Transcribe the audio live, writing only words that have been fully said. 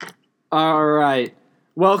All right.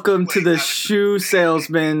 Welcome to the Shoe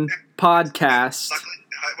Salesman podcast.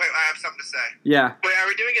 Wait, I have something to say. Yeah. Wait, are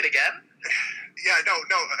we doing it again? Yeah, no.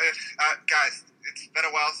 Guys, it's been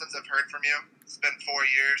a while since I've heard from you. It's been 4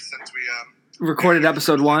 years since we Recorded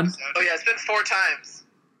episode 1. Oh yeah, it's been 4 times.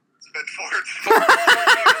 It's been 4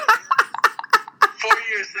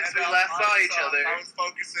 years since we last saw each other. I was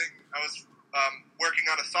working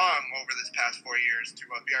on a song over this past 4 years to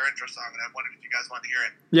be our intro song, and I wondered if you guys want to hear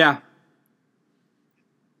it. Yeah.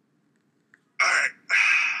 All right.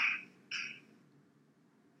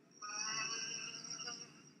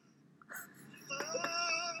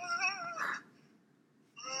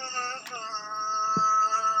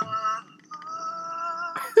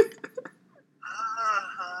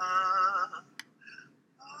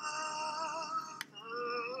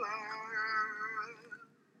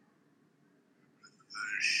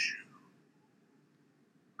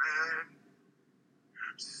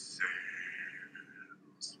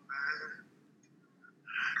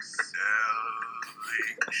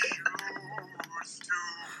 Shoes to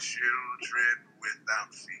children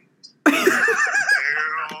without feet.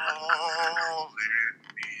 They're all in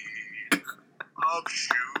need of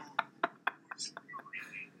shoes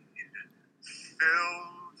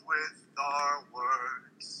filled with our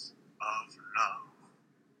words of love.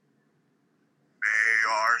 May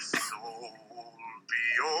our soul be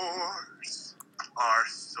yours, our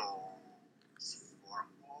souls for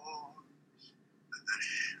more. The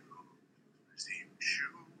shoes you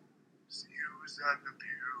choose, use and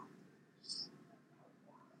abuse.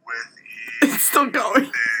 With It's still going.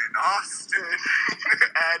 Ethan Austin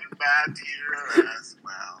and Matt here as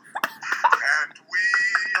well. And we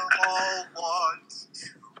all want to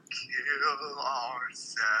kill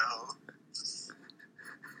ourselves.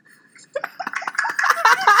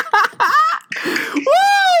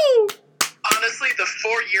 Woo! Honestly, the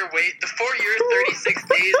 4-year wait, the 4 years, 36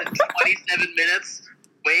 days, and 27 minutes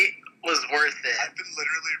wait was worth it. I've been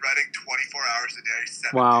literally writing 24 hours a day, 7 days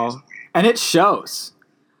a Wow. week. And it shows.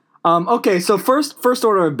 Okay, so first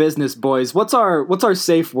order of business, boys. What's our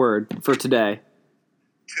safe word for today?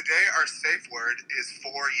 Today our safe word is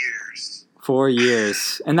 4 years. 4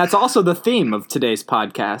 years. And that's also the theme of today's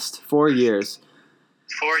podcast. 4 years.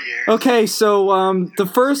 4 years. Okay, so the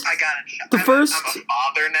first I got it. I'm a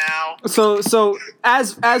father now. So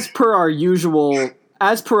as per our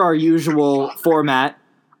usual format,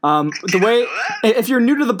 the way if you're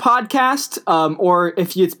new to the podcast, or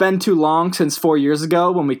if it's been too long since 4 years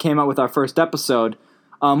ago when we came out with our first episode,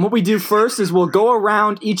 what we do first is we'll go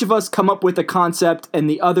around, each of us come up with a concept and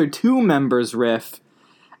the other two members riff,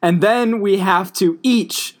 and then we have to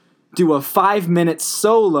each do a 5-minute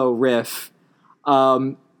solo riff,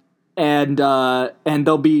 and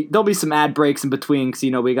there'll be some ad breaks in between because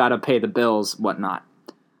we gotta pay the bills, whatnot.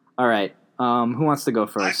 All right, who wants to go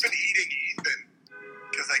first? I've been eating Ethan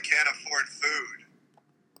because I can't afford food.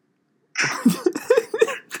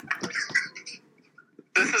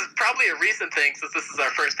 This is probably a recent thing since this is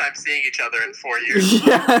our first time seeing each other in 4 years.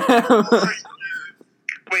 Yeah.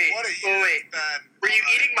 Wait. Ben. Were you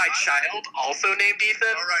eating my child, also named Ethan?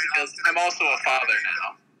 All right, Because I'm also a father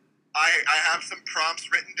now. I have some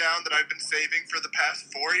prompts written down that I've been saving for the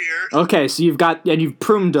past 4 years. Okay, so you've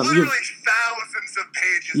pruned them. Literally thousands of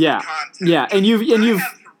pages Yeah, of content. yeah, and you've I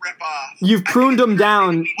have to rip off. you've pruned them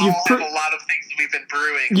down. We all have a lot of things that we've been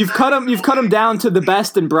brewing. You've cut them down to the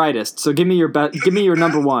best and brightest. So give me your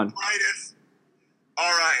number one. Brightest.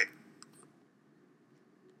 All right.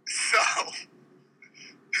 So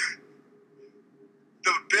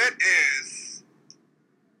the bit is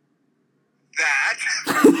that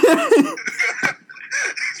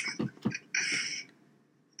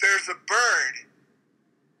there's a bird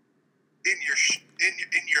in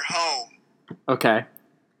your home, Okay.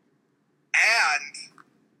 and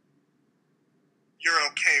you're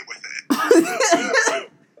okay with it.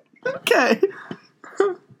 Okay.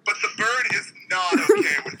 But the bird is not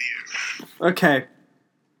okay with you. Okay.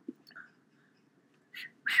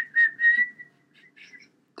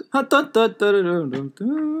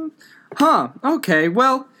 Huh. Okay.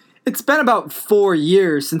 Well, it's been about 4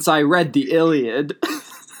 years since I read the Iliad. I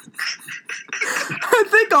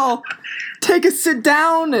think I'll take a sit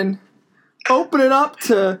down and open it up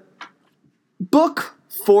to book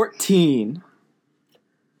 14.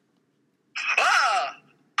 Ah!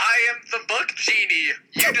 I am the book genie.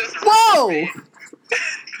 You just Whoa! removed me.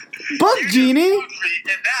 Book You just genie? removed me,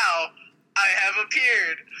 and now I have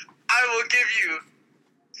appeared. I will give you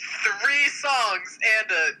 3 songs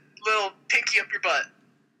and a little pinky up your butt.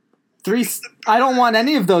 I don't want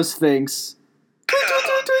any of those things.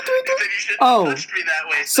 Then you shouldn't Oh. have touched me that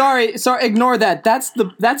way. Sir. Sorry, ignore that. That's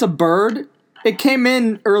a bird. It came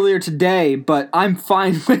in earlier today, but I'm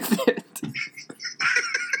fine with it.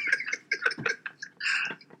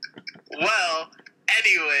 Well,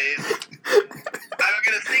 anyways, I'm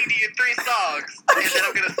gonna sing to you 3 songs, and then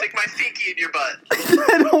I'm gonna stick my pinky in your butt.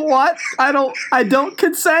 I don't what? I don't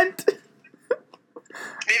consent.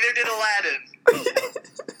 Neither did Aladdin.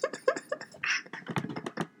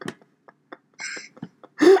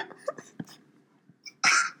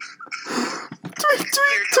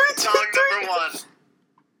 Here comes song number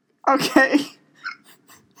 1. Okay.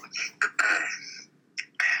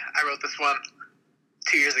 I wrote this one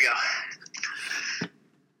 2 years ago.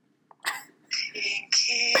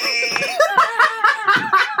 Pinky.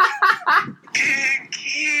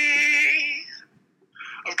 Pinky.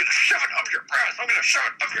 I'm gonna shove it up your breast. I'm gonna shove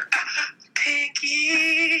it up your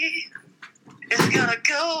Pinky is gonna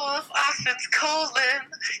go up Austin's colon.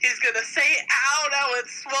 He's gonna say, ow, now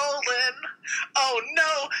it's swollen. Oh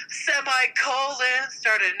no, semicolon.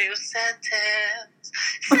 Start a new sentence.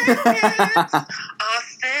 Sentence.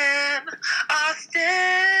 Austin.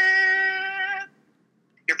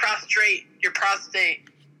 Your prostate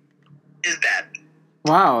is bad.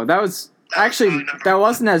 Wow, that was actually that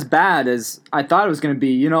wasn't as bad as I thought it was going to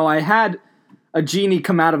be. You know, I had a genie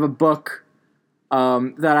come out of a book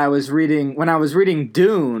that I was reading when I was reading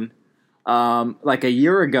Dune like a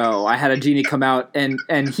year ago. I had a genie come out and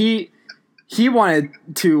he wanted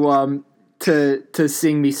to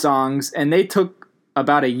sing me songs, and they took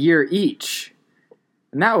about a year each,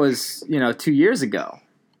 and that was 2 years ago.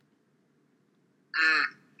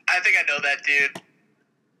 I think I know that dude.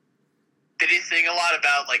 Did he sing a lot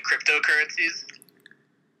about like cryptocurrencies?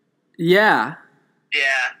 Yeah.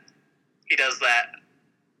 Yeah, he does that.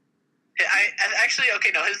 I actually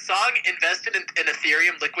no. His song "Invested in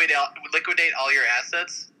Ethereum, liquidate all your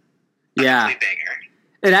assets." Yeah. Complete banger.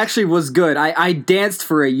 It actually was good. I danced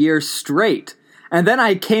for a year straight. And then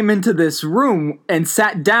I came into this room and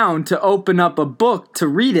sat down to open up a book to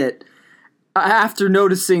read it after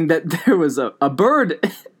noticing that there was a bird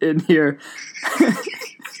in here.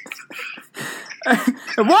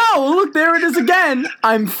 Whoa, look, there it is again.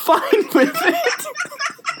 I'm fine with it.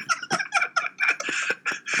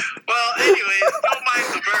 Well, anyways, don't mind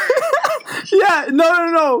the bird. Yeah,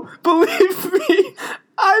 no. Believe me,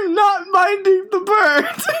 I'm not minding the bird.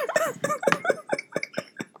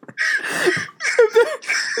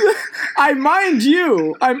 I mind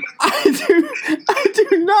you. I do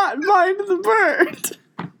not mind the bird.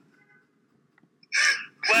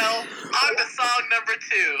 Well, on to song number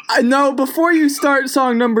 2. I know. Before you start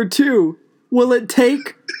song number 2, will it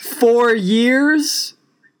take 4 years?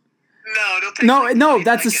 No, it'll take No, like no. 20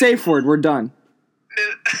 That's a seconds. safe word. We're done.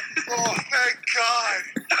 Oh, thank God.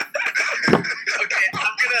 Okay,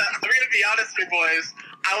 I'm gonna be honest here, boys.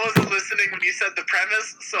 I wasn't listening when you said the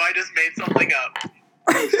premise, so I just made something up.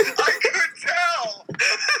 I could tell.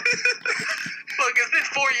 Look, it's been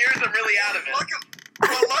 4 years. I'm really out of it.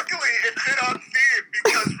 Luckily, it fit on theme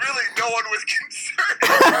because really no one was concerned.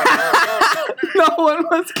 No one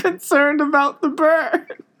was concerned about the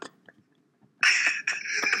bird.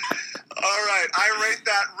 All right, I rate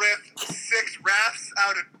that riff 6 raps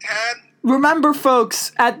out of 10. Remember,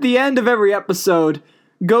 folks, at the end of every episode,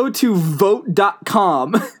 go to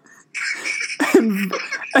vote.com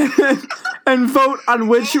and vote on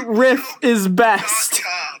which riff is best.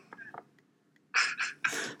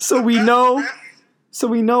 So we know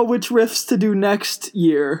which riffs to do next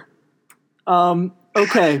year. Okay. We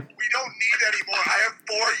don't need any more. I have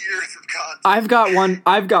 4 years of content.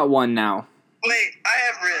 I've got one now. Wait, I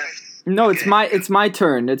have riffs. No, it's my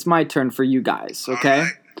turn. It's my turn for you guys, okay? All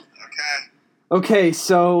right. Okay. Okay,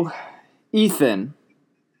 so Ethan,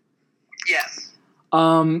 Yes.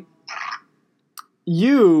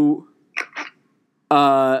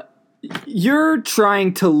 you're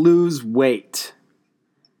trying to lose weight.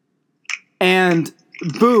 And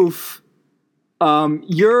Boof,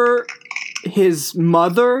 you're his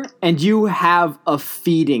mother and you have a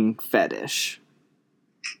feeding fetish.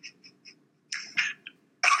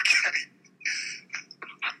 Okay.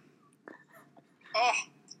 Oh,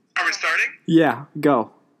 Are we starting? Yeah,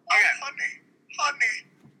 go. Okay. honey,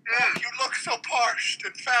 you look so parched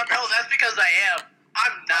and famished. No, that's because I am.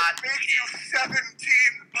 I'm not. Make you 17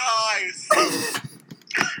 pies.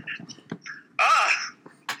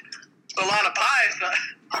 A lot of pies.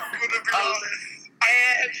 I'm gonna be honest.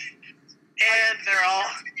 And they're all,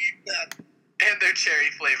 Eat them. and they're cherry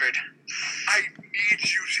flavored. I need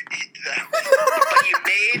you to eat them. But you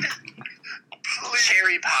made Please.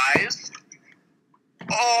 cherry pies?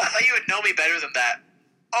 Oh, I thought you would know me better than that.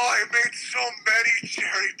 Oh, I made so many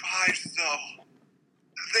cherry pies, though.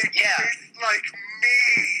 They taste like me.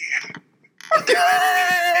 They're my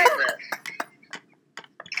least favorite.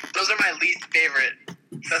 Those are my least favorite.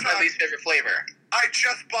 That's my least favorite flavor. I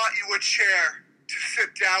just bought you a chair to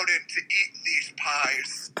sit down in to eat these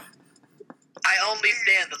pies. I only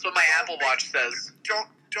stand. That's what my Apple Watch says.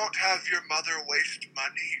 Don't have your mother waste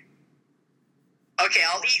money. Okay,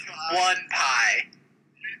 I'll eat one pie.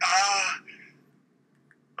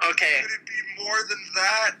 Okay. Could it be more than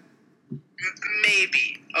that?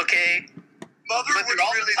 Maybe. Okay. Mother But would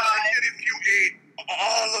all the really time- like it if you ate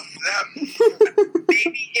all of them.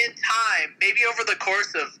 Maybe in time. Maybe over the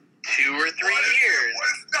course of 2 or 3 years. What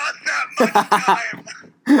is not that much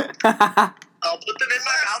time? I'll put them in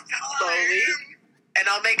my mouth slowly, and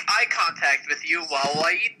I'll make eye contact with you while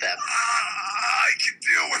I eat them. I can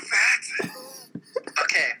deal with that.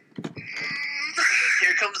 Okay.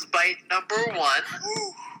 Here comes bite number 1.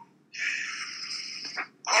 Ooh.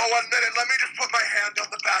 Oh, 1 minute. Let me just put my hand on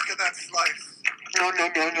the back of that slice. No.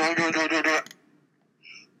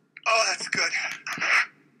 Oh, that's good.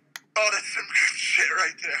 Oh, that's some good shit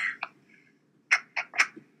right there.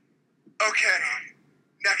 Okay.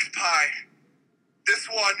 Next pie. This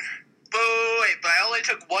one. Wait, but I only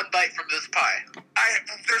took 1 bite from this pie.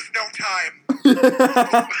 There's no time.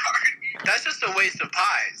 That's just a waste of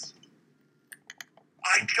pies.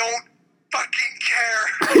 I don't fucking care.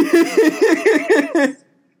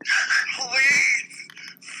 Please,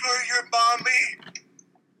 for your mommy.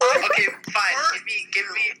 Okay, fine. Give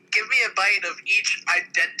me a bite of each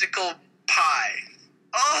identical pie.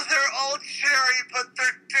 Oh, they're all cherry, but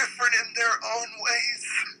they're different in their own ways.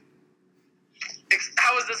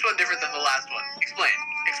 How is this one different than the last one? Explain.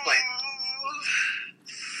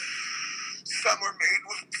 Some are made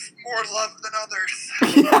with more love than others.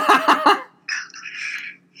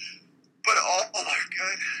 But all are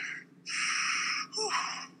good.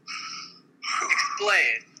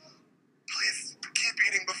 Explain. Please keep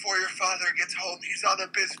eating before your father gets home. He's on a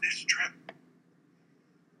business trip.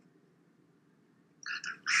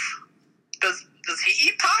 Does he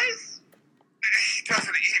eat pies? He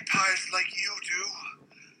doesn't eat pies like you do.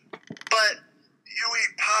 But You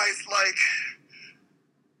eat pies like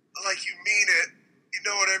you mean it. You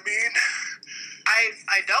know what I mean?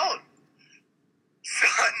 I don't.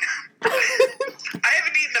 Son. I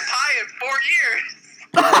haven't eaten a pie in 4 years.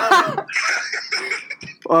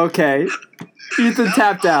 Okay. Ethan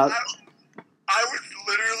tapped out. I was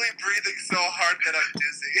literally breathing so hard that I'm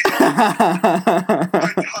dizzy.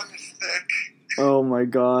 My tongue is thick. Oh my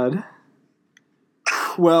god.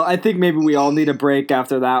 Well, I think maybe we all need a break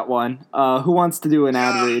after that one. Who wants to do an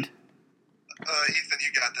ad read? Ethan,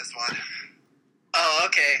 you got this one. Oh,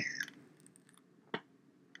 okay.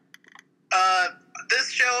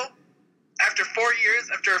 This show, after 4 years,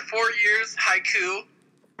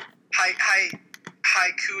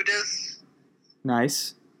 haiku-dis,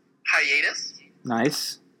 Nice. hiatus.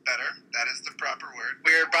 Nice. Better. That is the proper word.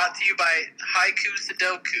 We are brought to you by Haiku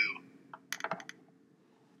Sudoku.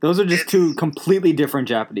 Those are just two completely different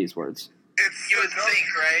Japanese words. It's You would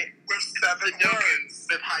think, right? with 7 Sudoku words.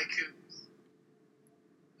 with haiku.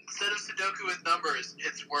 Instead of Sudoku with numbers,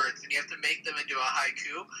 it's words, and you have to make them into a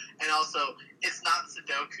haiku. And also, it's not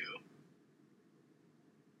Sudoku.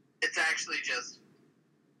 It's actually just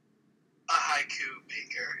a haiku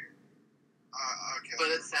maker. Okay. But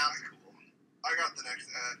it sounds cool. I got the next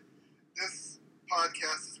ad. This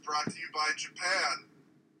podcast is brought to you by Japan.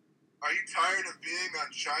 Are you tired of being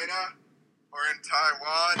on China? Or in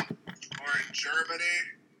Taiwan? Or in Germany?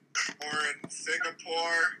 Or in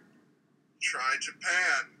Singapore? Try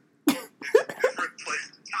Japan. It's a different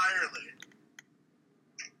place entirely.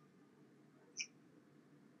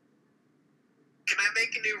 Can I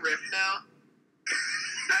make a new riff now?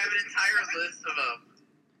 I have an entire list of them.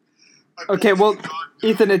 Okay, well,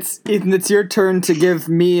 Ethan, it's your turn to give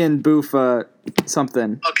me and Boof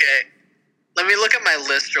something. Okay. Let me look at my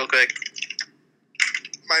list real quick.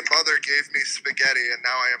 My mother gave me spaghetti, and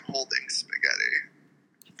now I am holding spaghetti.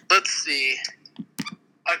 Let's see.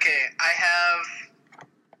 Okay, I have...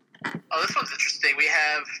 Oh, this one's interesting. We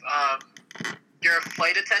have, you're a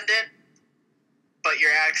flight attendant, but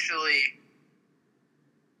you're actually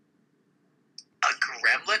a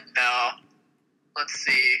gremlin? No. Let's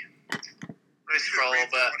see. Let me scroll a little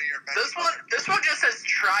bit. This one just says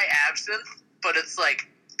try absinthe, but it's like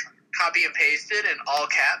copy and pasted in all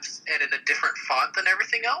caps and in a different font than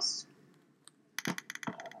everything else.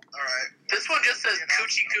 Alright. This one just says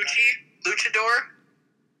Coochie Coochie Luchador.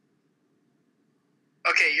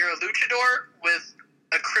 Okay, you're a luchador with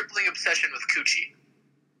a crippling obsession with coochie.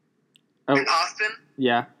 Oh, And Austin,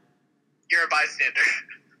 yeah. you're a bystander.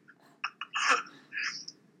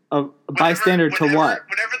 A bystander to what?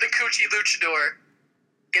 Whenever the Coochie luchador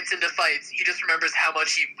gets into fights, he just remembers how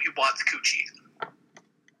much he wants Coochie.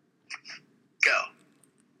 Go.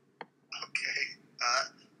 Okay.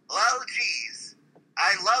 Well, geez.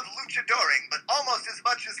 I love luchadoring, but almost as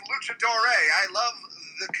much as luchadore, I love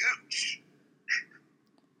the cooch.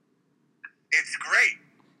 It's great.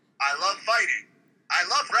 I love fighting. I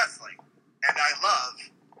love wrestling. And I love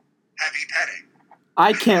heavy petting.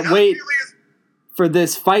 I can't wait for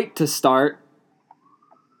this fight to start.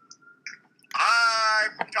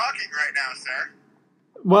 I'm talking right now, sir.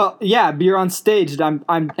 Well, yeah, but you're on stage. And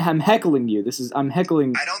I'm heckling you. I'm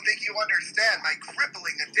heckling I don't think you understand my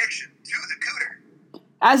crippling addiction to the cooter.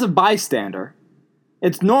 as a bystander.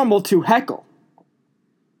 It's normal to heckle.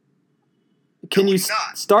 Can you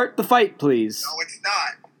start the fight, please? No, it's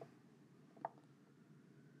not.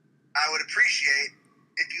 I would appreciate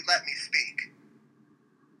if you let me speak.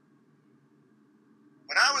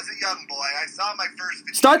 When I was a young boy, I saw my first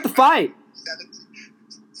video. Start the fight!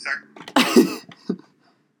 Sir?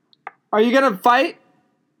 Are you gonna fight?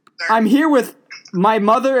 Sir? I'm here with my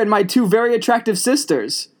mother and my two very attractive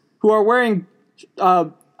sisters, who are wearing,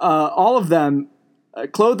 all of them,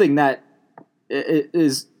 clothing that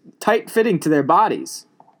is tight-fitting to their bodies.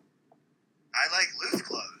 I like loose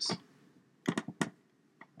clothes.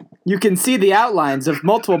 You can see the outlines of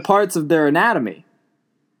multiple parts of their anatomy.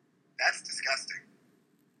 That's disgusting.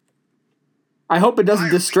 I hope it doesn't Why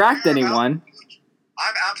are we distract here about anyone. cooch?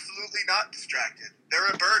 I'm absolutely not distracted. They're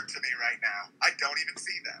a bird to me right now. I don't even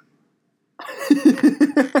see them.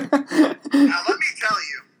 Now, let me tell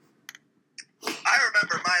you. I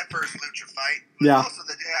remember my first lucha fight. It was Yeah. also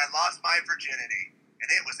the day I lost my virginity, and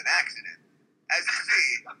it was an accident. As you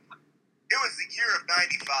see, it was the year of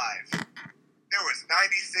 95. There was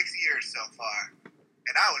 96 years so far,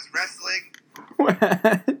 and I was wrestling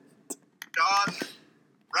Don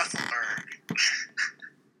Russellberg.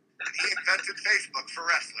 And he invented Facebook for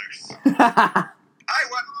wrestlers. I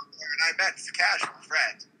went on there and I met this casual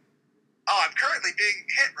friend. Oh, I'm currently being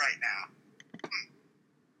hit right now.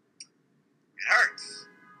 It hurts.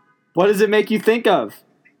 What does it make you think of?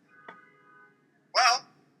 Well,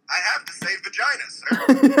 I have to say vaginas, sir.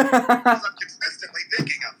 Because I'm consistently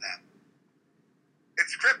thinking of them.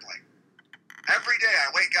 It's crippling. Every day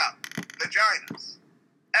I wake up, vaginas.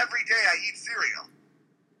 Every day I eat cereal,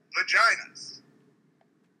 vaginas.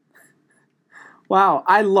 Wow,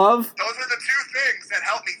 Those are the two things that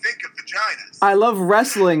help me think of vaginas. I love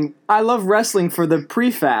wrestling. I love wrestling for the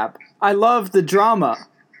prefab. I love the drama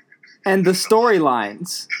and the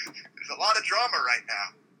storylines. There's a lot of drama right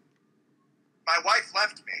now. My wife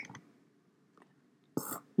left me.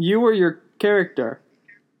 You or your character?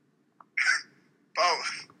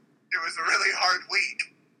 Both. It was a really hard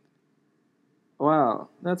week. Wow,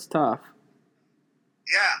 that's tough.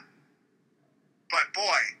 Yeah. But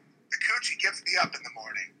boy, the coochie gets me up in the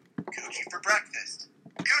morning. Coochie for breakfast.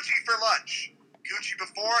 Coochie for lunch. Coochie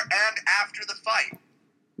before and after the fight.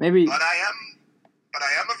 Maybe. But I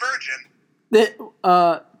am a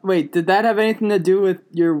virgin. Wait, did that have anything to do with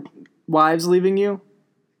your wives leaving you?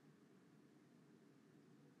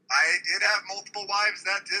 I did have multiple wives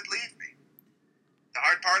that did leave me. The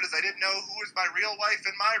hard part is I didn't know who was my real wife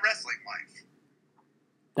and my wrestling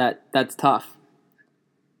wife. That's tough.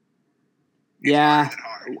 It's Yeah, harder than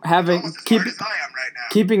hard. It's having almost as hard as I am right now.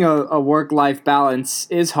 keeping a work-life balance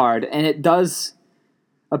is hard, and it does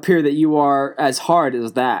appear that you are as hard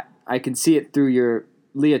as that. I can see it through your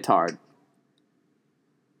leotard.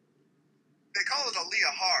 They call it a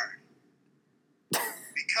Leah hard.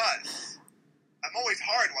 Because I'm always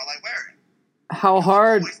hard while I wear it. How I'm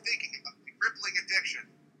hard? always thinking about the crippling addiction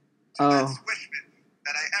to Oh. that swishment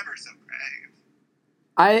that I ever so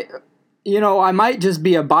crave. I might just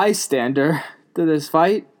be a bystander to this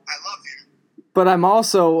fight, I love you. but I'm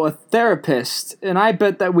also a therapist, and I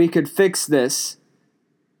bet that we could fix this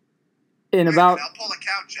in Wait, about I'll pull a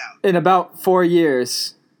couch out. 4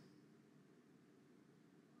 years.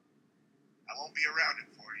 I won't be around in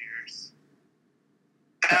 4 years.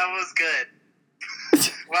 That was good.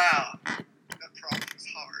 Wow. That problem's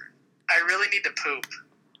hard. I really need to poop.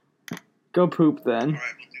 Go poop then.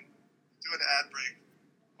 Alright, we'll do an ad break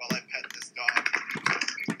while I pet this dog.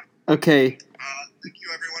 Okay. Thank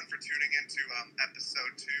you everyone for tuning in to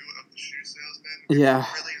episode 2 of The Shoe Salesman. Yeah.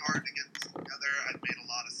 It's really hard to get this together. I've made a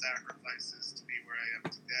lot of sacrifices to be where I am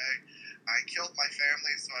today. I killed my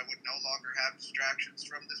family so I would no longer have distractions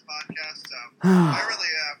from this podcast. So I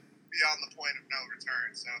really am beyond the point of no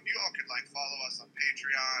return. So if you all could follow us on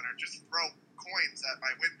Patreon or just throw coins at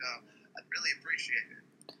my window, I'd really appreciate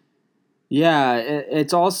it. Yeah,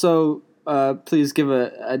 it's also please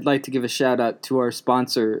I'd like to give a shout out to our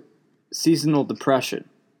sponsor, Seasonal Depression.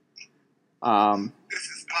 This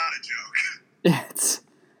is not a joke. It's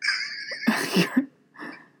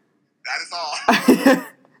That is all.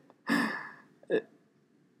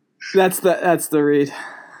 that's the read.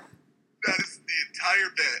 That is the entire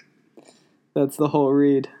bit. That's the whole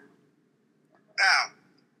read. Now,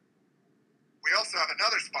 we also have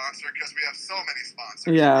another sponsor because we have so many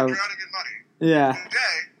sponsors. Yeah. We're drowning in money. Yeah.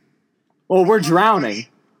 Today, Well, we're drowning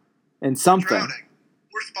in something.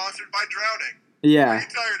 We're sponsored by drowning. Are Yeah. you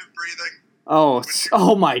tired of breathing? Oh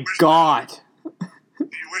my God. Do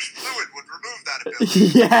you wish fluid would remove that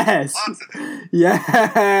ability? Yes. Lots of it.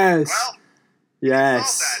 Yes. Well,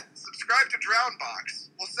 Yes. solve that. Subscribe to Drownbox.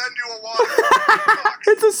 We'll send you a water box,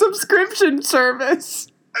 It's a subscription service.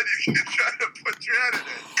 and you can try to put drown in it.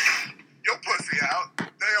 You'll pussy out.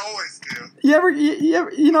 They always do.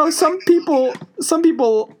 You know, some people,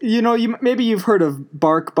 maybe you've heard of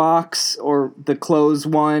BarkBox or the Close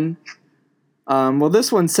one. Well,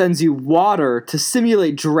 this one sends you water to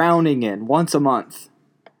simulate drowning in once a month.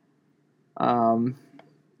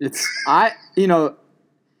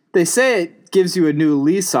 They say it gives you a new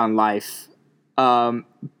lease on life,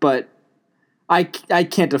 but I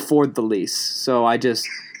can't afford the lease, so I just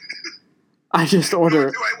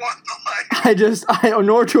order. Do I want the life?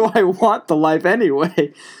 Nor do I want the life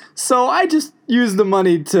anyway. So I just use the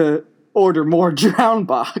money to order more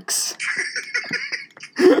Drownbox.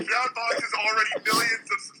 Drownbox is already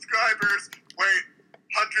millions of subscribers. Wait,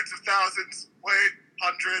 hundreds of thousands. Wait,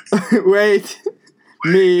 hundreds. Wait,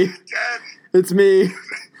 me. 10. It's me.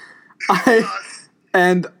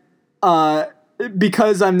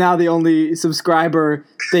 Because I'm now the only subscriber,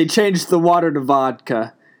 they changed the water to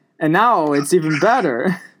vodka. And now it's even better.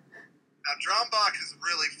 Now, Drownbox is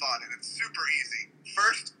really fun, and it's super easy.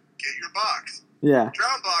 First, get your box. Yeah.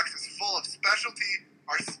 Drownbox is full of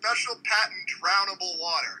our special patent drownable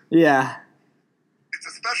water. Yeah. It's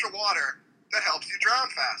a special water that helps you drown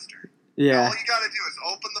faster. Yeah. All you gotta do is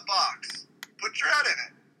open the box, put drown in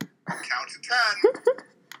it, count to 10,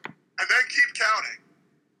 and then keep counting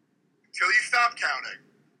until you stop counting.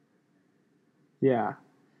 Yeah.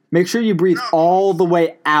 Make sure you breathe all the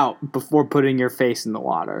way out before putting your face in the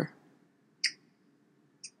water.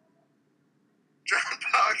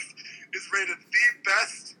 Drownbox is rated the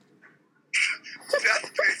best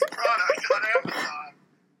death-based product on Amazon.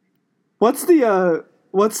 What's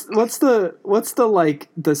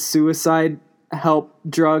the suicide help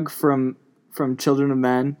drug from Children of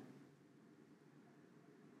Men?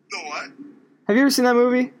 The what? Have you ever seen that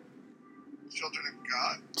movie? Children of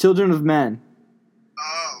God? Children of Men.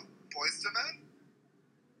 Oh, Boys to Men?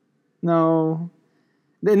 No.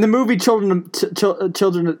 In the movie Children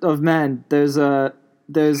of Men, there's like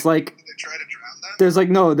Did they try to drown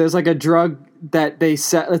them? there's like a drug that they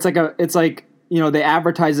set. It's like they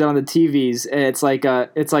advertise it on the TVs, and it's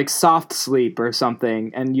like soft sleep or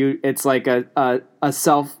something, and it's like a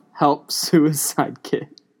self-help suicide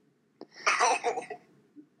kit. Oh,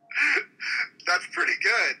 that's pretty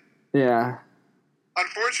good. Yeah.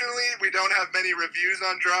 Unfortunately, we don't have many reviews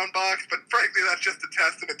on Drownbox, but frankly, that's just a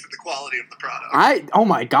testament to the quality of the product. Oh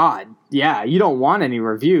my God. Yeah, you don't want any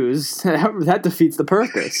reviews. That defeats the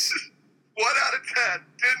purpose. 1 out of 10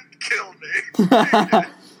 didn't kill me.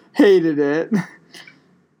 Hated it.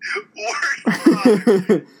 Worst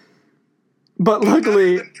product. But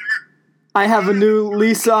luckily, I have a new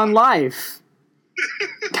lease on life.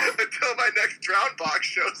 Until my next Drownbox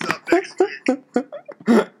shows up next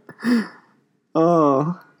week.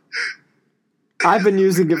 Oh. I've been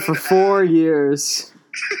using it for 4 years.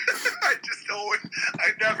 I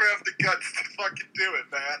never have the guts to fucking do it,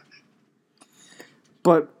 man.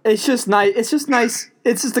 But it's just nice.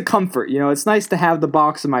 It's just a comfort, It's nice to have the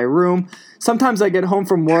box in my room. Sometimes I get home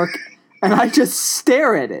from work and I just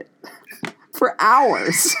stare at it for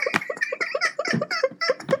hours. And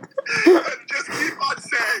just keep on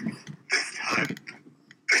saying, this time.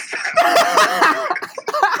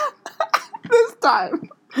 This time.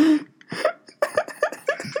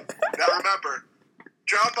 Now remember,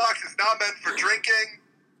 Drownbox is not meant for drinking,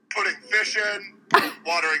 putting fish in,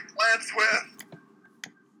 watering plants with.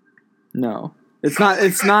 No. It's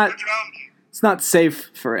not safe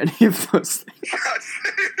for any of those things. It's not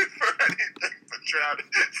safe for anything but drowning.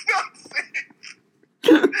 It's not safe.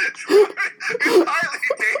 It's highly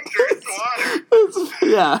dangerous water.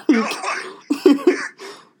 Yeah.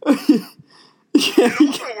 It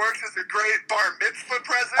also works as a great bar mitzvah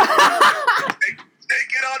present.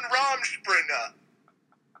 Take it on Ramspringa.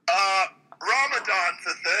 Ramadan's a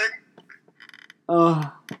thing.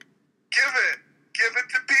 Give it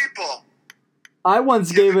to people. I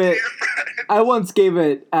once gave it. To your friends. I once gave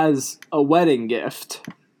it as a wedding gift.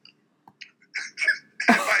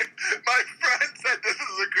 My friend said this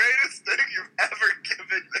is the greatest thing you've ever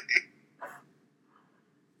given me.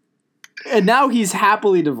 And now he's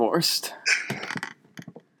happily divorced. Well,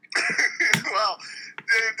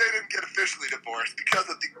 they didn't get officially divorced because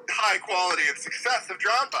of the high quality and success of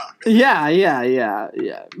Dropbox. Yeah.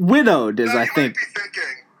 Widowed is, Now, I you think. might be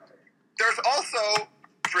thinking, there's also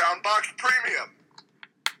Dropbox Premium.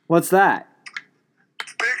 What's that?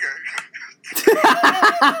 It's bigger.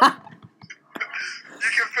 You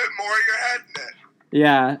can fit more of your head in it.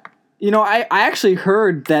 Yeah. You know, I actually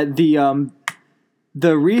heard that the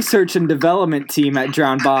research and development team at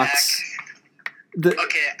Drownbox. Okay,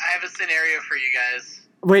 I have a scenario for you guys.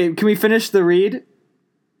 Wait, can we finish the read? We've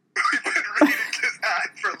been reading this ad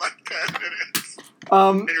for like 10 minutes.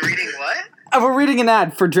 Been reading what? We're reading an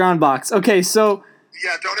ad for Drownbox. Okay, so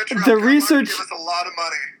Yeah, don't interrupt. The Dropbox research- give us a lot of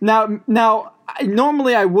money. now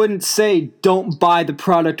normally I wouldn't say don't buy the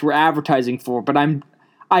product we're advertising for, but I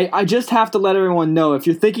just have to let everyone know, if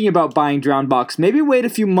you're thinking about buying Drownbox, maybe wait a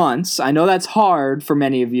few months. I know that's hard for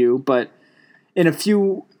many of you, but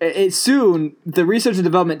soon the research and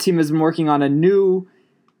development team has been working on a new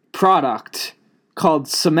product called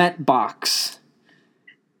Cement Box.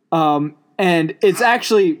 And it's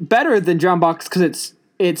actually better than Drownbox because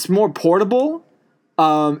it's more portable,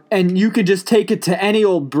 and you could just take it to any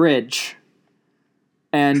old bridge.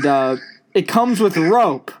 And it comes with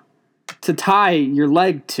rope to tie your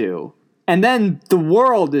leg to. And then the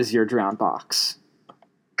world is your Drownbox.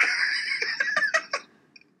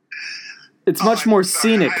 It's much more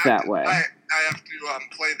scenic that way. I have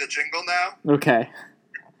to play the jingle now. Okay.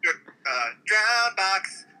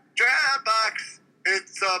 Drownbox,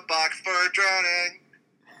 it's a box for drowning.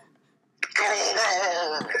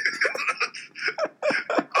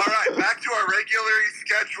 All right, back to our regularly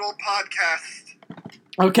scheduled podcast.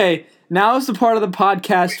 Okay, now is the part of the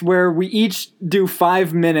podcast where we each do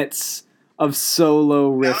 5 minutes of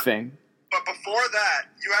solo riffing. But before that,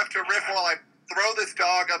 you have to riff while I throw this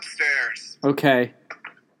dog upstairs. Okay.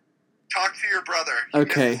 Talk to your brother. He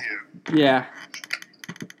Okay. misses you. Yeah.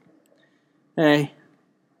 Hey,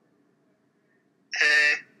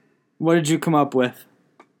 Hey. what did you come up with?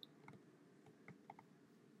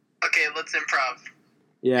 Okay, let's improv.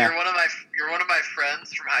 Yeah. You're one of my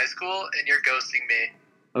friends from high school, and you're ghosting me.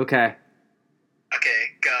 Okay. Okay,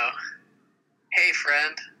 go. Hey,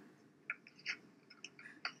 friend.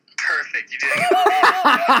 Perfect. You did it.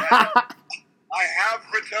 I have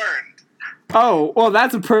returned. Oh, well,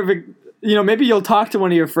 that's a perfect... maybe you'll talk to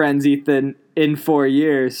one of your friends, Ethan, in 4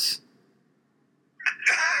 years.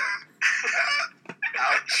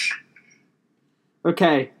 Ouch.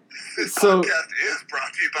 Okay. This So- podcast is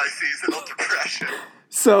brought to you by seasonal depression.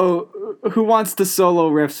 So, who wants to solo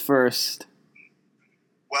riff first?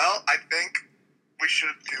 Well, I think we should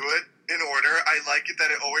do it in order. I like it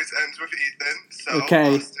that it always ends with Ethan. So,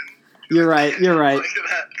 Okay. Austin, You're right. Look at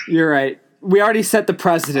that. You're right. We already set the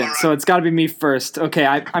precedent, so it's got to be me first. Okay,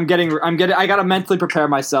 I gotta mentally prepare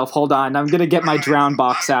myself. Hold on, I'm gonna get my drown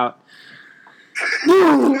box out.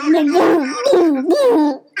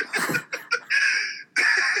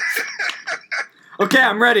 Okay,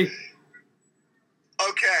 I'm ready.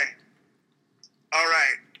 Okay. All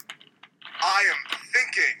right. I am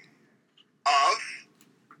thinking of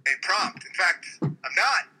a prompt. In fact, I'm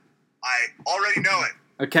not. I already know it.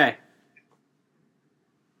 Okay.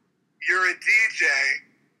 You're a DJ,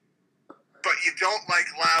 but you don't like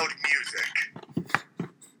loud music.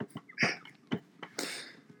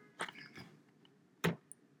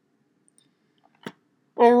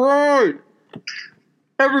 All right,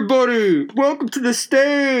 everybody, welcome to the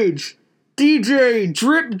stage, DJ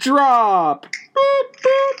Drip Drop.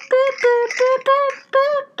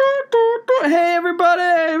 Hey,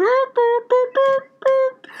 everybody!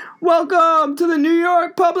 Welcome to the New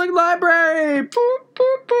York Public Library.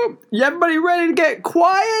 You everybody ready to get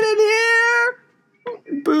quiet in here?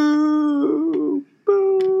 Boo,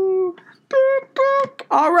 boo, boo, boo.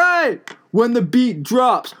 All right, when the beat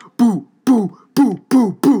drops, boo, boo, boo,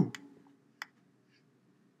 boo, boo.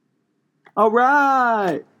 All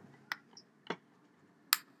right.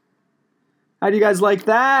 How do you guys like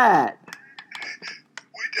that?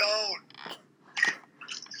 We don't.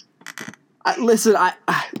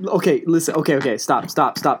 Okay, stop.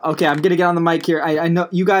 Okay, I'm gonna get on the mic here. I know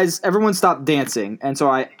you guys, everyone stopped dancing, and so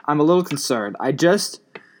I'm a little concerned. I have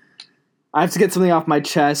to get something off my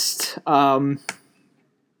chest. My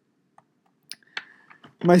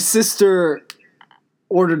sister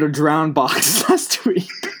ordered a drown box last week.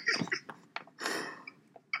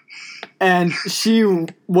 And she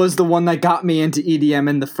was the one that got me into EDM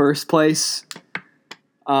in the first place.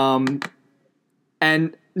 And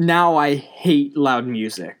now I hate loud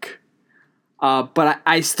music. But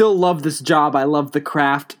I still love this job. I love the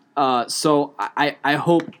craft. So I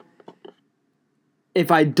hope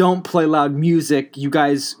if I don't play loud music, you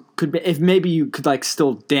guys could, if maybe you could like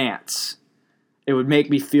still dance. It would make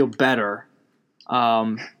me feel better.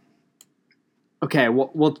 Okay,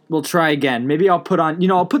 we'll try again. Maybe I'll put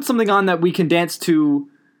on, I'll put something on that we can dance to.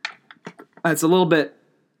 That's a little bit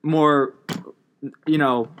more,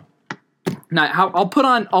 I'll put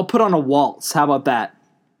on a waltz. How about that?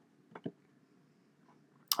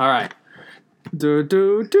 All right. Do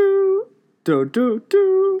do do do do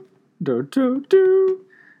do do do do.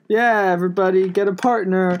 Yeah, everybody, get a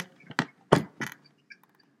partner.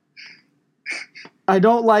 I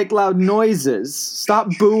don't like loud noises. Stop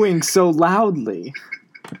booing so loudly.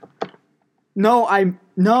 No.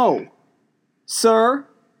 Sir?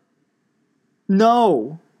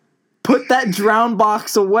 No. Put that drown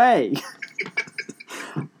box away.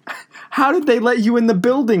 How did they let you in the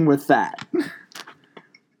building with that?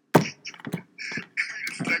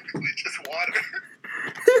 It's technically just water.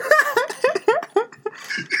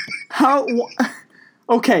 How?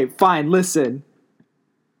 Okay, fine, listen.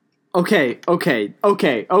 Okay.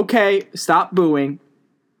 Stop booing.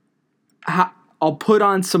 I'll put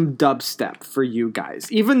on some dubstep for you guys.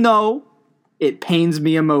 Even though it pains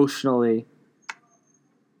me emotionally,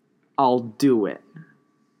 I'll do it.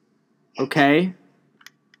 Okay?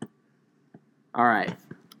 Alright.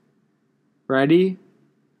 Ready?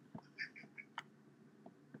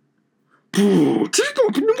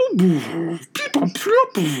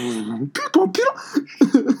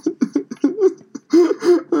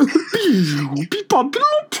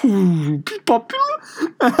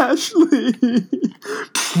 Ashley.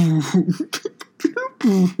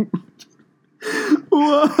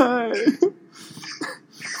 Why?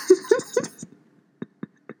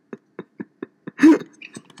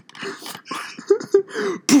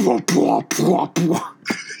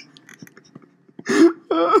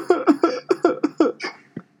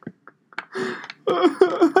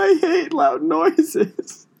 I hate loud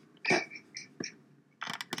noises.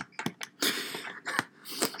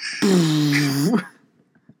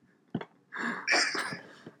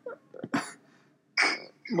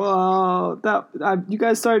 Wow, you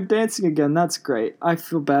guys started dancing again. That's great. I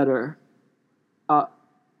feel better. I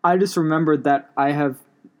just remembered that I have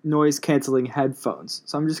noise-canceling headphones,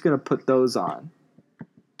 so I'm just gonna put those on.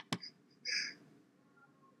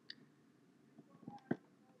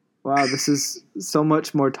 Wow, this is so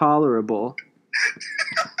much more tolerable.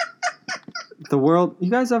 The world... You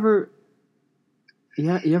guys ever...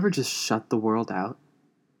 Yeah, you ever just shut the world out?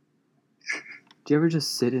 Do you ever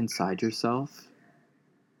just sit inside yourself?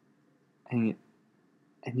 And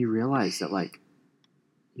you realize that, like,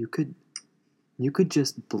 you could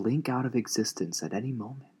just blink out of existence at any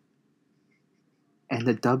moment. And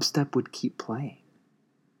the dubstep would keep playing.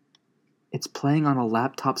 It's playing on a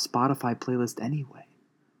laptop Spotify playlist anyway.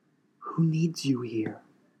 Who needs you here?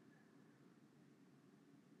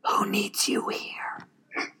 Who needs you here?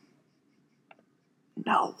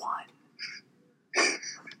 No one.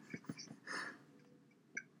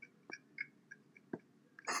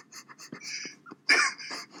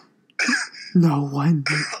 No one.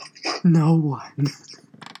 No one.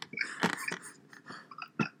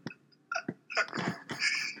 I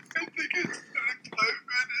think it's been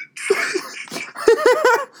 5 minutes.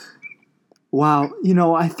 Wow,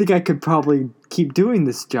 I think I could probably keep doing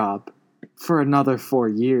this job for another 4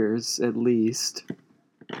 years, at least.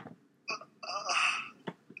 I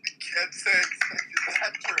can't say exactly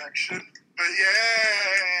that direction, but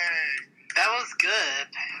yay! That was good.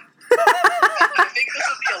 I think this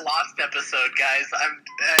will be a lost episode, guys. I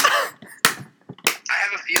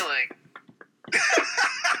have a feeling.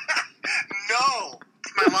 No!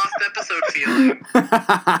 It's my lost episode feeling.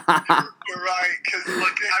 You're right, because Look,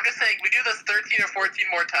 I'm just saying, we do this 13 or 14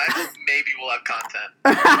 more times, maybe we'll have content.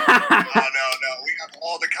 no, we have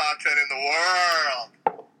all the content in the world.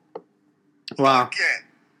 Wow. Okay,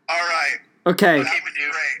 all right. Okay. Okay, we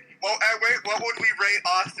do. Great. Well, wait, what would we rate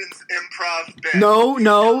Austin's improv bit? No,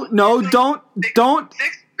 don't.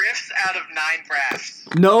 6 riffs out of 9 graphs.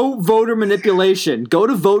 No voter manipulation. Go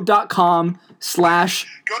to vote.com/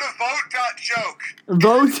 Go to vote.joke.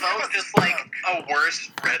 vote. Vote just like a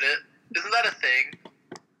worse Reddit. Isn't that a thing?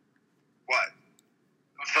 What?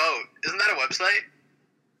 Vote. Isn't that a website?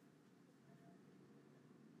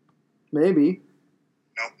 Maybe.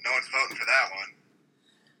 Nope, no one's voting for that one.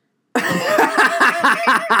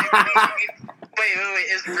 Wait.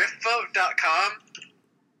 Is riffvote.com?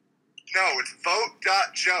 No, it's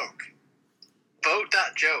vote.joke.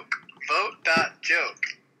 Vote.joke. Vote.joke.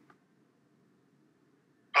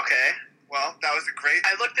 Okay. Well, that was a great...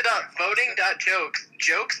 I looked it up. Voting.jokes.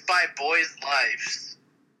 Jokes by Boys' Lives.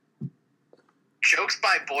 Jokes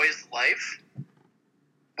by Boys' Life?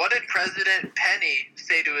 What did President Penny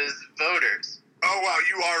say to his voters? Oh, wow,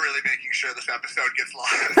 you are really making sure this episode gets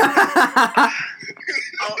lost.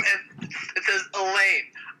 Oh, and it says,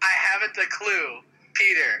 Elaine, I haven't a clue.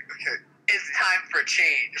 Peter, Okay, it's time for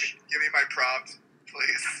change. give me my prompt,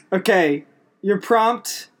 please. Okay, your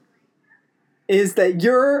prompt is that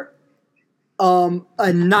you're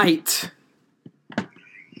a knight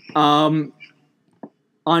on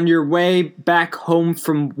your way back home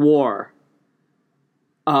from war.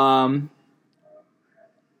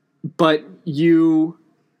 But you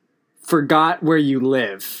forgot where you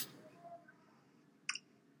live.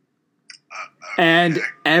 And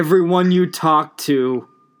everyone you talk to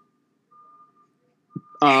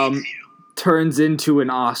Hates you. turns into an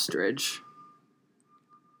ostrich.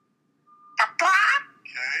 A bomb?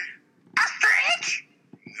 Okay. Ostrich?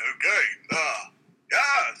 Okay.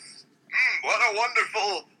 Yes. What a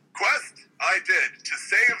wonderful quest I did to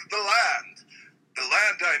save the land. The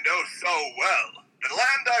land I know so well. The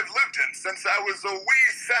land I've lived in since I was a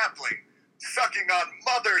wee sapling, sucking on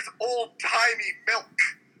mother's old-timey milk.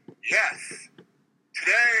 Yes.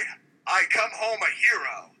 Today, I come home a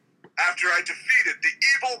hero after I defeated the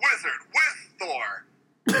evil wizard with Thor.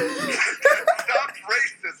 Stopped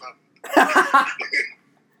racism.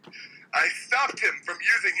 I stopped him from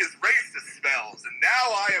using his racist spells, and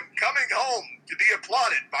now I am coming home to be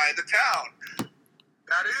applauded by the town.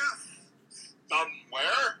 That is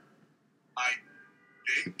somewhere, I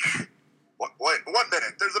think. Wait, 1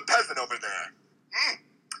 minute. There's a peasant over there.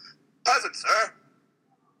 Peasant, sir.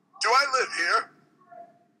 Do I live here?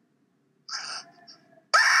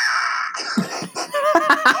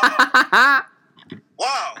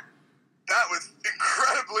 Wow. That was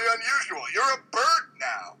incredibly unusual. You're a bird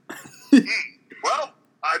now. Well,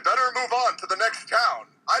 I better move on to the next town.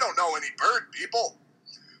 I don't know any bird people.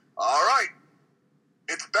 All right.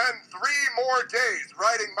 It's been 3 more days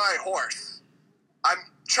riding my horse.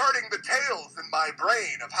 I'm charting the tales in my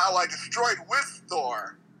brain of how I destroyed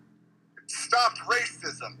Withthor. Stopped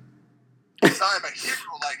racism. Because I'm a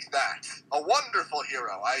hero like that. A wonderful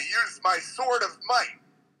hero. I used my sword of might,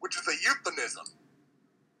 which is a euphemism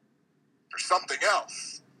for something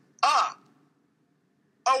else. A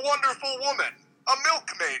wonderful woman. A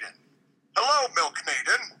milk maiden. Hello, milk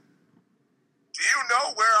maiden. Do you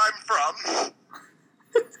know where I'm from?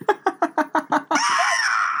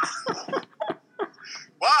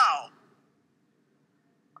 Wow.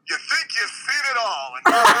 You think you've seen it all and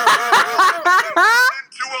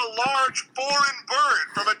into a large foreign bird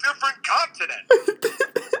from a different continent.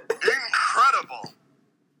 Incredible.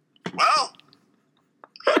 Well,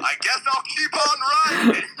 I guess I'll keep on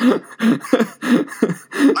riding.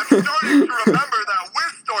 I'm starting to remember that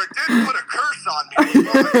Withthor did put a curse on me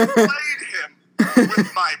before I slayed him with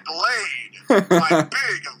my blade. My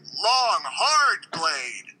big, long, hard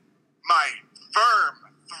blade. My firm,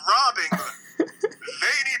 throbbing,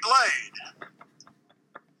 veiny blade.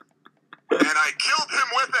 And I killed him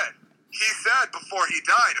with it. He said before he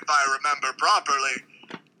died, if I remember properly,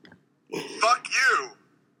 fuck you.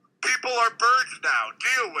 People are birds now.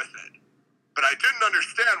 Deal with it. But I didn't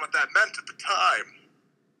understand what that meant at the time.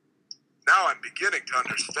 Now I'm beginning to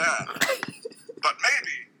understand. But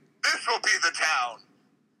maybe this will be the town.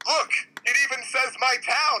 Look, it even says my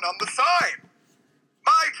town on the sign.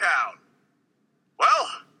 My town.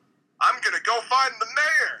 Well, I'm gonna go find the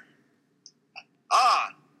mayor.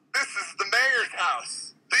 This is the mayor's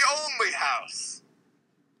house. The only house.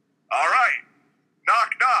 All right.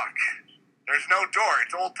 Knock, knock. There's no door.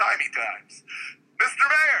 It's old-timey times. Mr.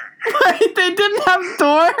 Mayor. Wait, they didn't have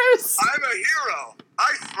doors? I'm a hero.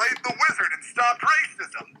 I slayed the wizard and stopped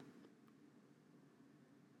racism.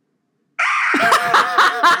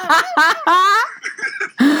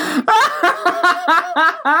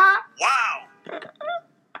 Wow.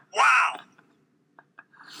 Wow.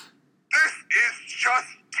 This is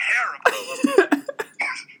just terrible.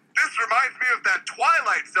 This reminds me of that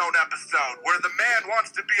Twilight Zone episode where the man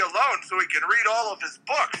wants to be alone so he can read all of his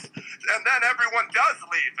books. And then everyone does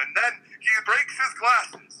leave, and then he breaks his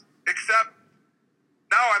glasses. Except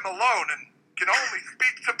now I'm alone and can only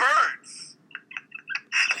speak to birds.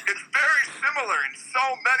 It's very similar in so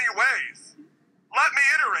many ways. Let me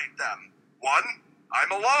iterate them. 1,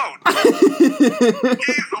 I'm alone.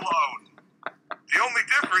 He's alone. The only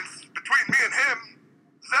difference between me and him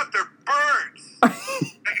is that they're birds.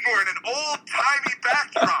 And we're in an old-timey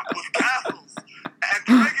backdrop with castles. And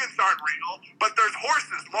dragons aren't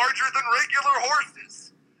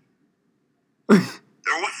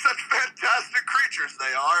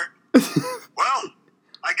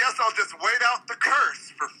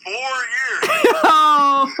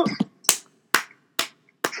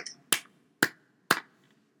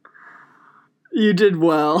You did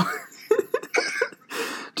well.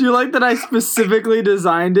 Do you like that I specifically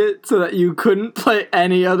designed it so that you couldn't play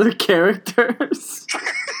any other characters?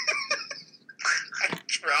 I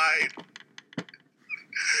tried. It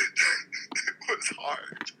was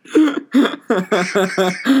hard.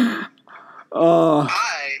 Oh,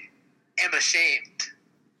 I am ashamed.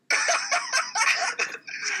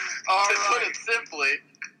 All To put right. it simply,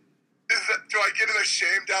 Do I get an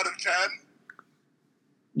ashamed out of 10?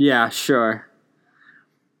 yeah, sure.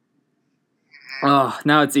 Oh,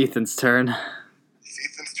 now it's Ethan's turn. It's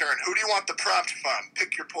Ethan's turn. Who do you want the prompt from?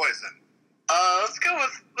 Pick your poison.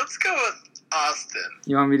 let's go with Austin.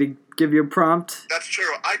 You want me to give you a prompt? That's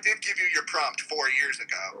true. I did give you your prompt 4 years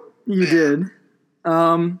ago. You did.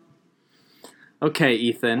 Okay,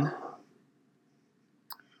 Ethan.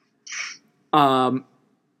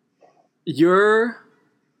 You're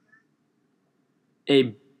a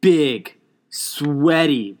big,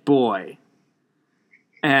 sweaty boy.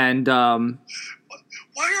 And, Why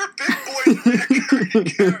are big boys bigger?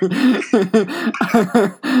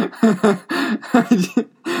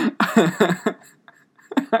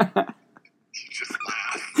 You just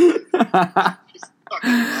laugh. Just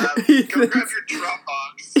fucking laugh. Go grab your drum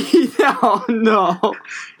box. Oh, no.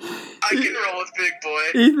 I can roll with big boy.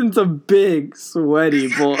 Ethan's a big, sweaty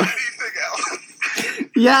boy. Anything else?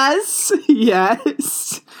 Yes,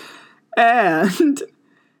 yes. And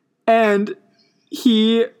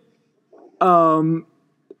he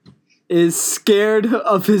is scared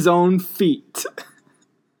of his own feet.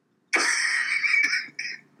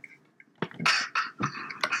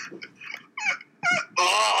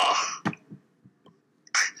 Oh,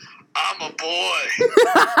 I'm a boy.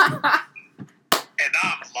 And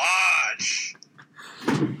I'm large.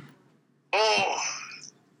 Oh,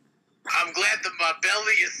 I'm glad that my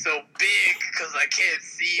belly is so big because I can't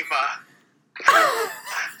see my toes.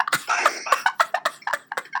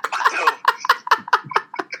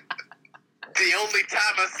 The only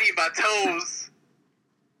time I see my toes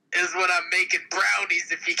is when I'm making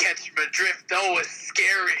brownies, if you catch my drift. Oh, it's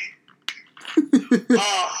scary.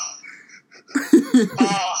 Oh,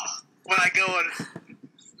 when I go and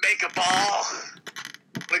make a ball,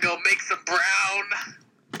 when I go make some brown,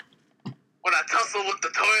 when I tussle with the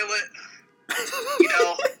toilet, you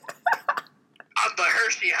know, on the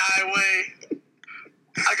Hershey Highway,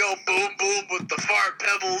 I go boom boom with the fart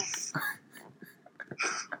pebbles.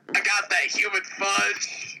 I got that human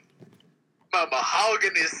fudge, my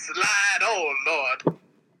mahogany slide. Oh Lord,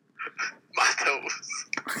 my toes.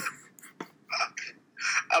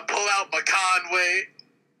 I pull out my Conway,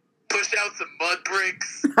 push out some mud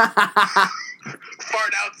bricks,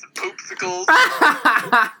 fart out some poopsicles,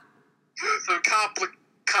 some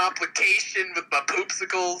complication with my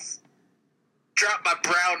poopsicles, drop my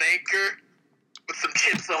brown anchor with some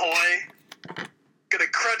Chips Ahoy, gonna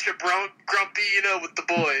crunch a grumpy, you know, with the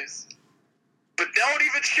boys. But don't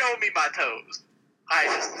even show me my toes. I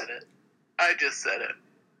just said it.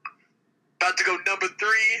 About to go number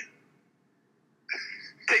 3.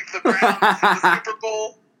 Take the Browns to the Super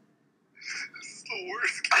Bowl. This is the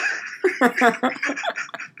worst game.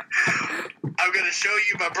 I'm gonna show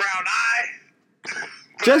you my brown eye.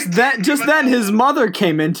 Just then, his mother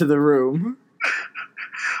came into the room.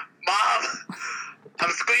 Mom,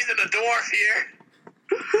 I'm squeezing a dwarf here.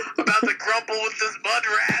 About to grumble with this mud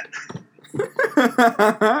rat.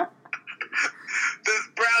 This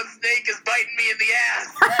brown snake is biting me in the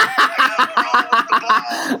ass. I gotta roll with the ball.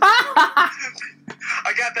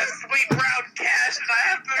 I got that sweet brown cash and I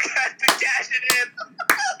have to cash it in.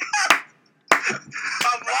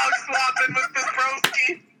 I'm log swapping with this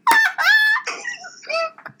broski.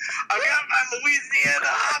 I got my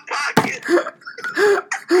Louisiana Hot Pocket.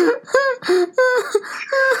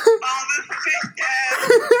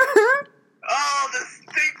 Oh, this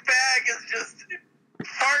stink bag is just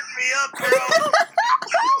farting me up, bro.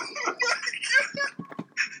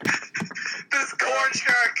 This corn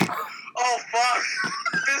shark. Oh, fuck.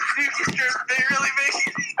 This Suki strip, they really make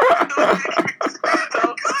me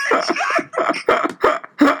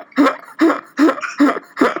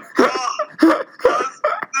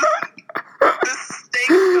this steak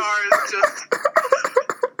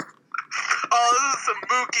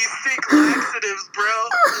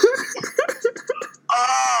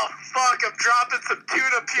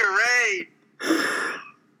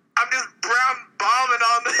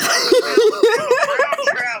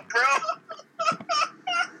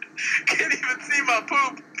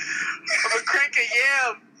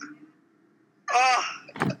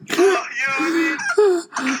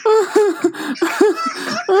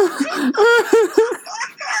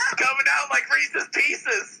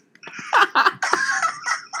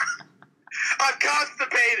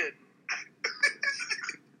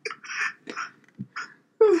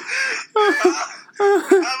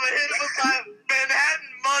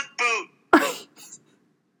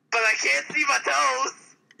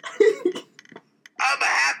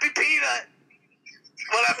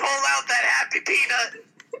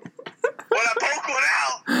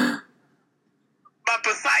My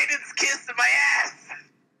Poseidon's kiss in my ass.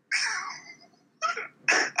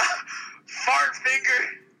 Fart finger.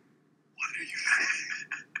 What are you saying?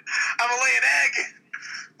 I'm gonna lay an egg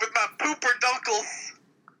with my pooper dunkles.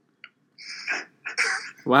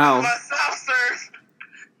 Wow. My soft serve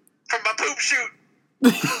from my poop shoot.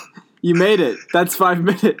 You made it. That's 5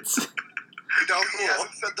 minutes. He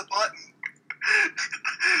hasn't said the button.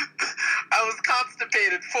 I was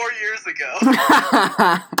constipated 4 years ago.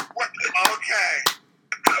 What? Okay.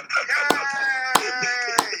 Yay!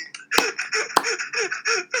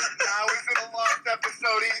 Now is it a lost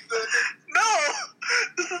episode, Ethan? No!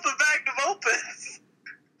 This is the magnum opus.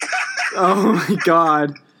 Oh my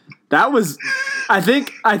god. That was I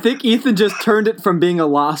think Ethan just turned it from being a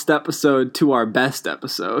lost episode to our best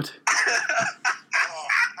episode. Oh,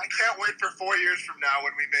 I can't wait for 4 years from now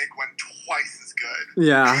when we make one twice as good.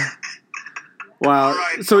 Yeah. Wow. All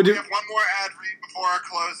right, So we do have one more ad read before our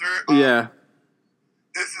closer. yeah.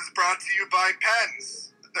 This is brought to you by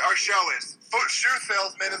Pens. Our show is. Shoe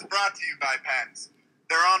Salesman is brought to you by Pens.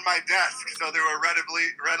 They're on my desk, so they were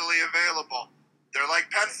readily available. They're like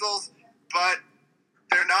pencils, but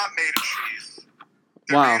they're not made of cheese.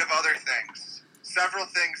 They're Wow. made of other things. Several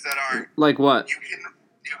things that are Like what? you can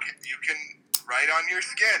write on your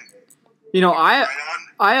skin. You know, Write on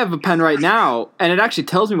I have a pen right now, and it actually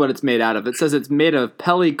tells me what it's made out of. It says it's made of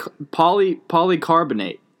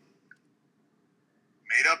polycarbonate.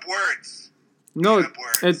 made up words. No, Made up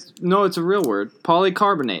words. it's a real word.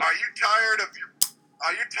 Polycarbonate. Are you tired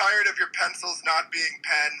of your pencils not being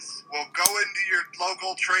pens? Well, go into your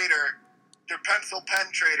local trader, your pencil pen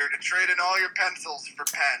trader, to trade in all your pencils for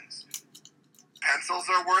pens. Pencils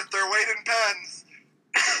are worth their weight in pens.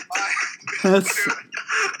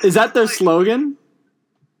 Is that their slogan?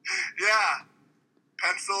 Yeah.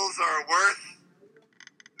 Pencils are worth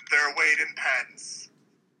their weight in pens.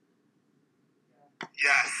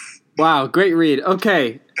 Yes. Wow, great read.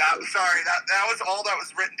 Okay. That was all that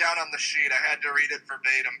was written down on the sheet. I had to read it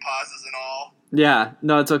verbatim, pauses and all. Yeah,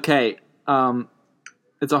 no, it's okay.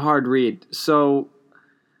 It's a hard read. So,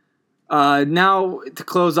 now to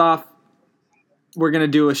close off, we're gonna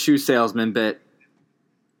do a shoe salesman bit.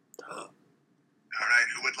 All right,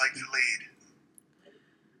 who would like to lead?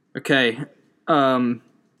 Okay.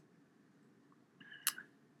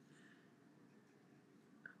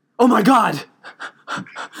 Oh my God!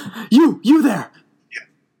 You there?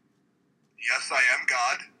 Yes, I am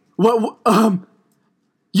God. What?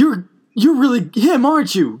 You're really him,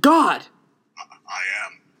 aren't you? God. I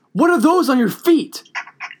am. What are those on your feet?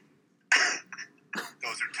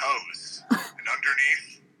 Those are toes. And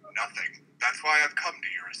underneath, nothing. That's why I've come to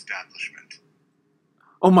your establishment.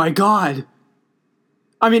 Oh my God.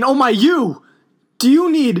 I mean, oh my you. Do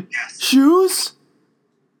you need Yes. shoes?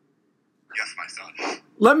 Yes, my son.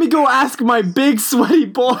 Let me go ask my big sweaty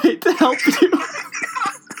boy to help you.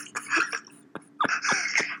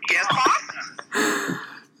 Yes, boss?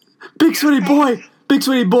 Big sweaty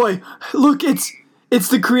boy. Look, it's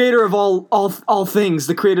the creator of all things,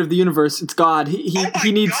 the creator of the universe. It's God. He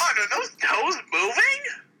needs. God, are those toes moving?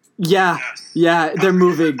 Yeah, they're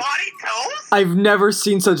moving. Body toes? I've never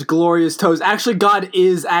seen such glorious toes. Actually, God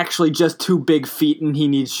is actually just 2 big feet and he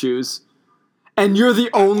needs shoes. And you're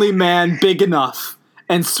the only man big enough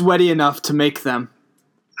and sweaty enough to make them.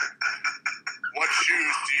 What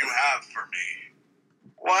shoes do you have for me?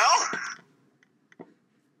 Well,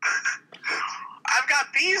 I've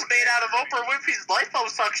got these made out of Oprah Winfrey's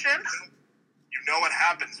liposuction. You know what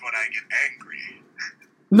happens when I get angry.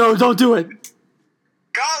 No, don't do it.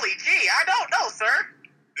 Golly gee, I don't know, sir.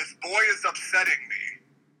 This boy is upsetting me.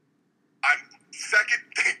 I'm second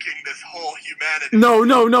thinking this whole humanity. No,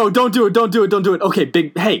 don't do it. Okay,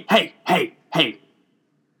 big, hey.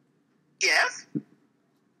 Yes?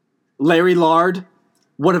 Larry Lard,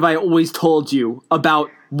 what have I always told you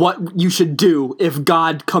about what you should do if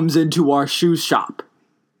God comes into our shoe shop?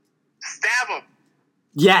 Stab him.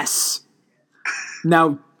 Yes.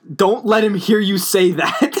 Now, don't let him hear you say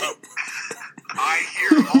that. I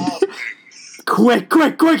hear all things. Quick,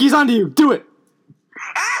 he's onto you. Do it.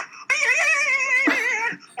 Ah!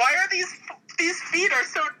 Why are these feet are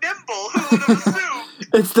so nimble? Who would have assumed?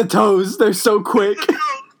 It's the toes. They're so quick. Thank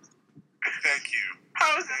you.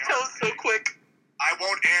 How is his toes so quick? I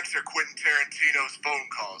won't answer Quentin Tarantino's phone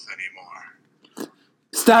calls anymore.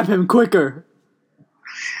 Stab him quicker.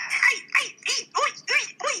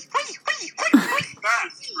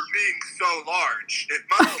 Fast for being so large. It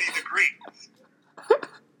must be the Greeks.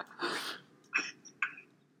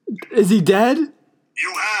 Is he dead?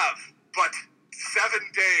 You have but 7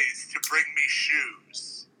 days to bring me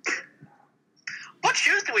shoes. What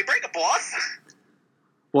shoes do we bring, boss?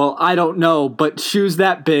 Well, I don't know, but shoes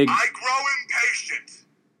that big, I grow impatient.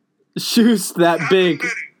 shoes that Have big a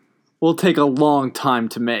minute. will take a long time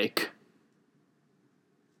to make.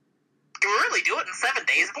 Can we really do it in 7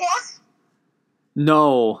 days, boss?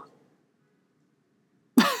 No.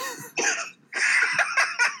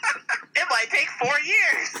 It might take 4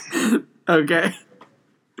 years. Okay.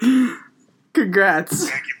 Congrats.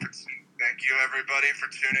 Thank you everybody for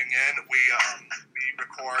tuning in. We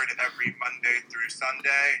record every Monday through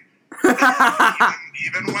Sunday.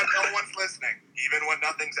 even when no one's listening, even when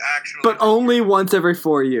nothing's actually But only once every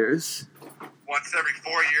 4 years. once every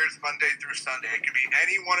 4 years, Monday through Sunday. It could be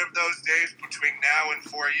any one of those days between now and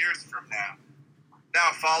 4 years from now.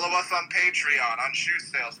 Now, follow us on Patreon, on Shoe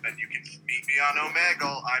Salesman. You can meet me on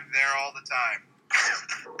Omegle. I'm there all the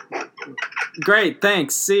time. Great,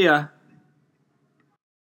 thanks. See ya.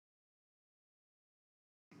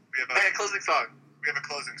 We have Okay, closing song. We have a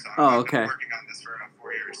closing song. Oh, I've been okay. working on this for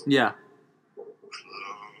 4 years. Yeah.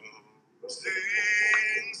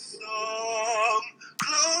 Closing song,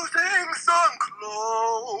 closing song,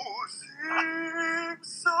 closing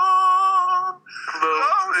song,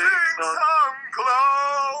 closing song,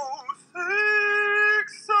 closing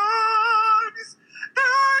songs. There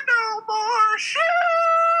are no more shoes.